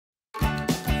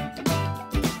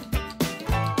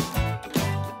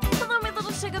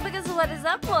what is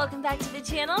up? Welcome back to the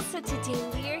channel. So today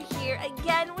we are here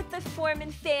again with the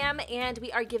Foreman fam, and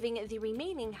we are giving the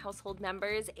remaining household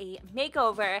members a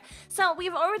makeover. So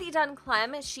we've already done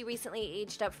Clem. She recently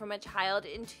aged up from a child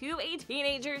into a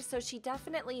teenager, so she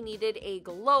definitely needed a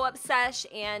glow up sesh.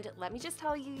 And let me just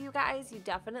tell you, you guys, you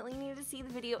definitely need to see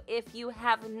the video if you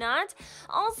have not.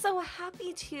 Also,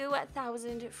 happy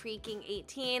 2000 freaking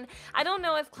 18. I don't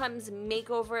know if Clem's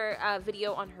makeover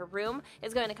video on her room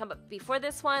is going to come up before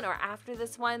this one or after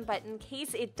this one, but in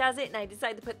case it doesn't and I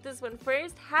decide to put this one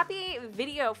first, happy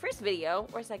video, first video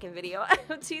or second video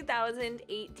of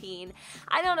 2018.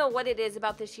 I don't know what it is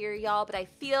about this year, y'all, but I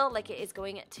feel like it is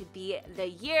going to be the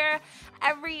year.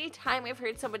 Every time I've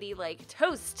heard somebody like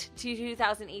toast to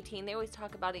 2018, they always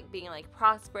talk about it being like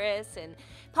prosperous and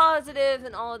positive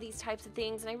and all of these types of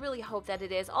things, and I really hope that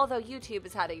it is, although YouTube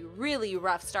has had a really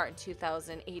rough start in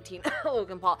 2018.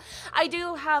 Logan Paul. I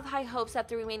do have high hopes that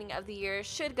the remaining of the year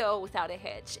should go without a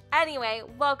hitch. Anyway,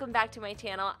 welcome back to my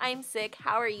channel. I'm sick.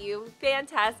 How are you?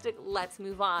 Fantastic. Let's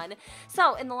move on.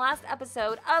 So in the last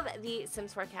episode of the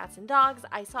Sims 4 Cats and Dogs,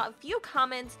 I saw a few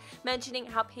comments mentioning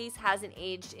how Pace hasn't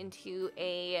aged into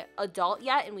a adult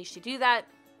yet, and we should do that.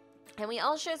 And we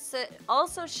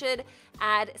also should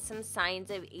add some signs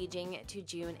of aging to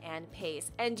June and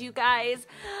Pace. And you guys,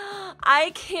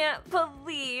 I can't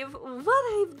believe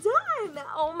what I've done.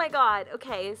 Oh my god.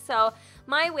 Okay, so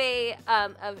my way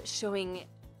of showing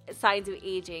signs of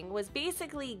aging was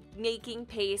basically making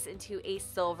Pace into a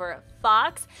silver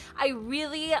fox. I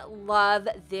really love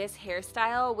this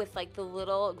hairstyle with like the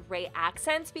little gray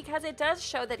accents because it does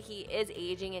show that he is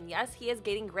aging, and yes, he is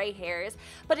getting gray hairs,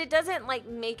 but it doesn't like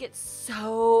make it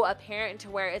so apparent to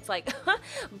where it's like,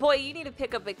 boy, you need to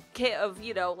pick up a kit of,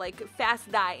 you know, like fast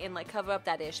dye and like cover up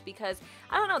that ish, because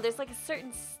I don't know, there's like a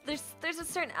certain there's a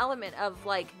certain element of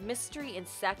like mystery and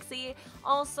sexy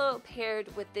also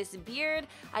paired with this beard.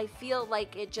 I feel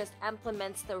like it just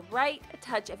implements the right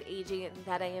touch of aging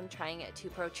that I am trying to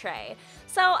portray.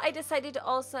 So I decided to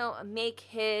also make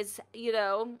his, you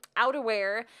know,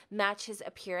 outerwear match his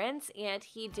appearance, and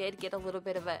he did get a little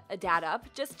bit of a dad up,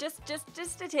 just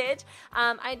a titch.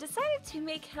 I decided to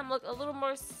make him look a little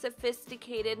more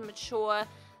sophisticated, mature,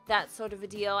 that sort of a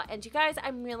deal. And you guys,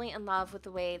 I'm really in love with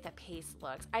the way that Pace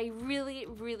looks. I really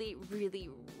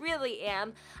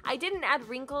am. I didn't add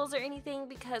wrinkles or anything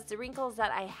because the wrinkles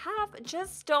that I have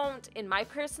just don't, in my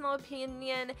personal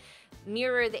opinion,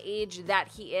 mirror the age that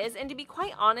he is. And to be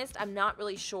quite honest, I'm not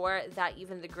really sure that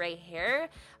even the gray hair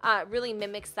really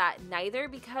mimics that neither,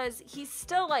 because he's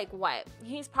still like, what?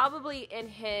 He's probably in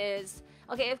his,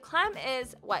 okay, if Clem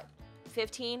is, what,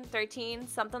 15, 13,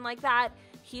 something like that,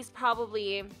 he's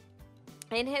probably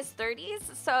in his 30s,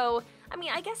 so I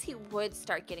mean, I guess he would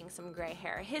start getting some gray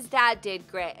hair. His dad did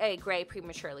gray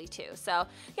prematurely too, so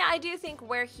yeah, I do think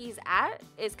where he's at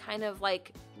is kind of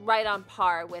like right on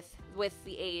par with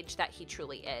the age that he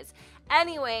truly is.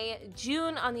 Anyway,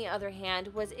 June, on the other hand,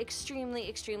 was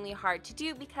extremely hard to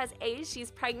do because A,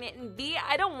 she's pregnant, and B,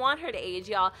 I don't want her to age,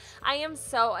 y'all. I am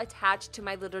so attached to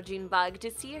my little June bug. To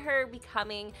see her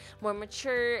becoming more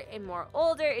mature and more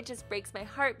older, it just breaks my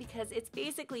heart because it's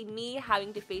basically me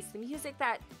having to face the music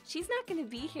that she's not going to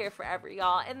be here forever,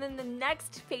 y'all. And then the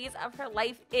next phase of her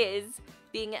life is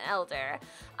being an elder.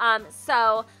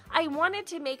 So I wanted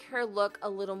to make her look a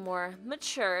little more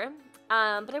mature,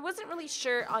 but I wasn't really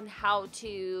sure on how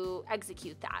to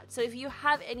execute that. So if you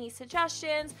have any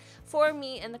suggestions for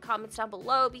me in the comments down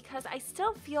below, because I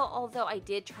still feel, although I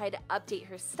did try to update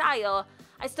her style,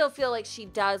 I still feel like she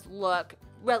does look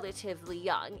relatively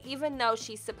young. Even though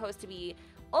she's supposed to be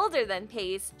older than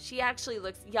Pace, she actually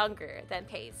looks younger than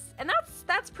Pace. And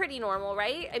that's pretty normal,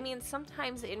 right? I mean,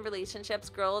 sometimes in relationships,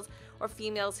 girls or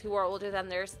females who are older than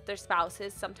their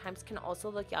spouses sometimes can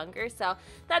also look younger, so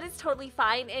that is totally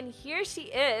fine. And here she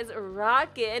is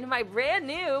rocking my brand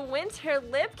new winter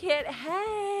lip kit.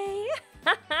 Hey!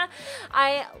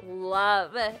 I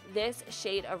love this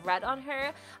shade of red on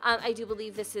her. I do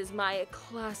believe this is my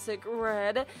classic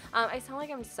red. I sound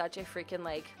like I'm such a freaking,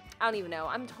 like, I don't even know.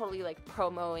 I'm totally like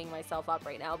promoting myself up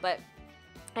right now, but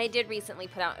I did recently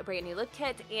put out a brand new lip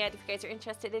kit, and if you guys are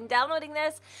interested in downloading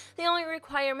this, the only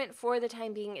requirement for the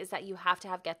time being is that you have to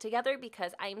have Get Together,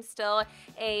 because I'm still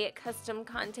a custom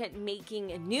content making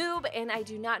noob and I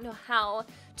do not know how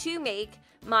to make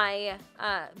my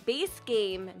base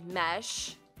game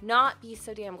mesh not be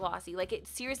so damn glossy. Like, it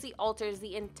seriously alters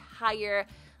the entire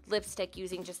lipstick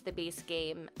using just the base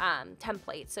game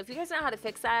template. So if you guys know how to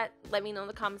fix that, let me know in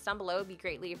the comments down below. It would be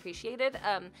greatly appreciated.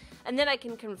 And then I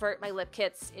can convert my lip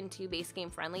kits into base game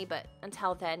friendly, but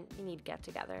until then, you need to get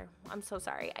together. I'm so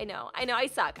sorry. I know, I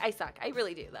suck. I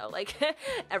really do though, like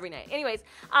every night. Anyways,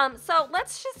 so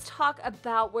let's just talk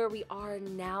about where we are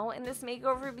now in this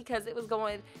makeover, because it was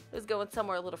going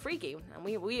somewhere a little freaky. And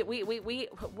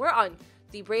we're on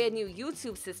the brand new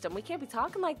YouTube system. We can't be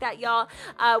talking like that, y'all.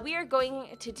 We are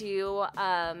going to do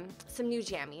some new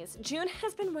jammies. June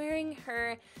has been wearing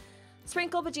her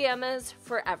sprinkle pajamas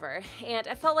forever, and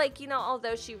I felt like, you know,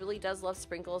 although she really does love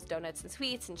sprinkles, donuts, and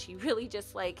sweets, and she really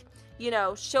just, like, you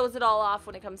know, shows it all off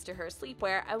when it comes to her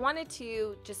sleepwear, I wanted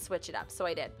to just switch it up, so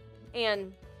I did.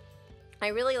 And I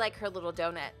really like her little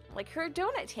donut, like her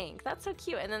donut tank. That's so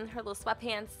cute. And then her little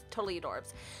sweatpants, totally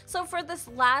adorbs. So for this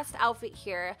last outfit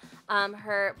here,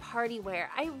 her party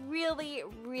wear, I really,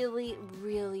 really,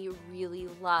 really, really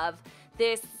love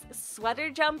this sweater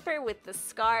jumper with the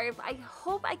scarf. I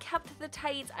hope I kept the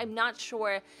tights. I'm not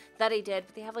sure that I did,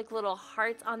 but they have like little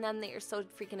hearts on them. They are so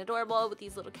freaking adorable with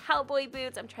these little cowboy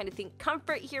boots. I'm trying to think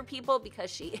comfort here, people,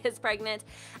 because she is pregnant.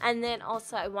 And then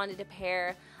also I wanted to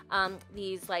pair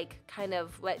these like kind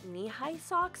of what, knee-high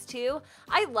socks too.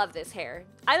 I love this hair.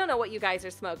 I don't know what you guys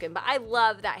are smoking, but I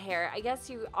love that hair. I guess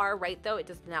you are right though, it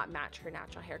does not match her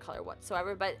natural hair color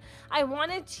whatsoever, but I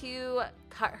wanted to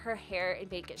cut her hair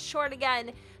and make it short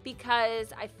again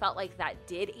because I felt like that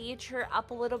did age her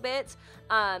up a little bit.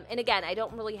 And again, I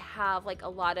don't really have like a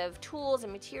lot of tools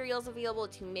and materials available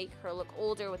to make her look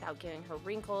older without giving her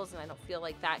wrinkles, and I don't feel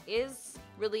like that is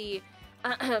really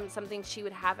something she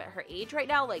would have at her age right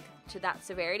now, like to that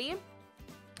severity.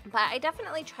 But I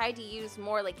definitely tried to use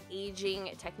more like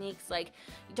aging techniques, like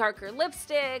darker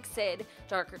lipsticks and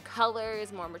darker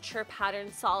colors, more mature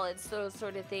patterns, solids, those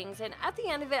sort of things. And at the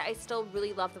end of it, I still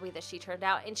really love the way that she turned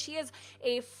out. And she is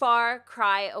a far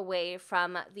cry away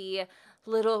from the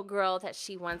little girl that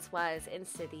she once was in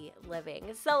city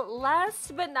living. So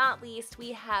last but not least,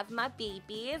 we have my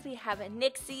babies. We have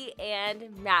Nixie and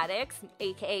Maddox,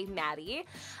 aka Maddie.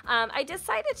 I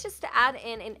decided just to add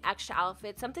in an extra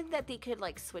outfit, something that they could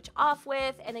like switch off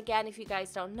with. And again, if you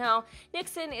guys don't know,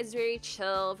 Nixon is very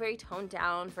chill, very toned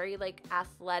down, very like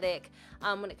athletic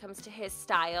when it comes to his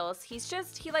styles.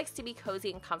 He likes to be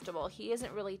cozy and comfortable. He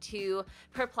isn't really too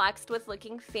perplexed with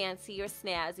looking fancy or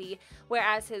snazzy,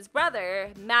 whereas his brother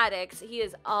Maddox,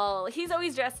 he's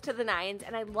always dressed to the nines,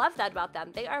 and I love that about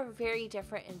them. They are very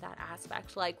different in that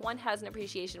aspect. Like, one has an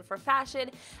appreciation for fashion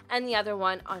and the other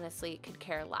one honestly could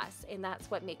care less, and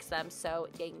that's what makes them so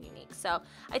dang unique. So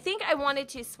I think I wanted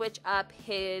to switch up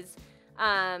his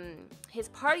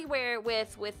party wear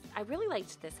with I really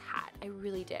liked this hat. I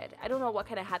really did. I don't know what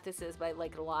kind of hat this is, but I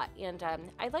like it a lot. And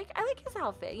I like his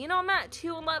outfit. You know, I'm not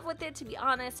too in love with it, to be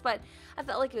honest, but I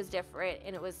felt like it was different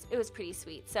and it was pretty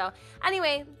sweet. So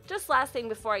anyway, just last thing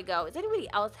before I go, is anybody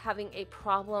else having a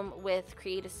problem with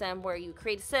Create a Sim, where you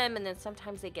create a sim and then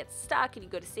sometimes they get stuck and you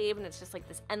go to save and it's just like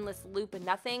this endless loop and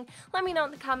nothing? Let me know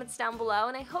in the comments down below,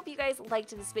 and I hope you guys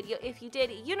liked this video. If you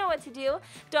did, you know what to do.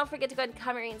 Don't forget to go ahead and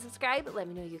comment, rate, and subscribe. Let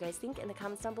me know what you guys think in the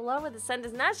comments down below, where the sun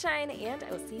does not shine, and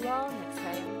I will see you all next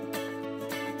time.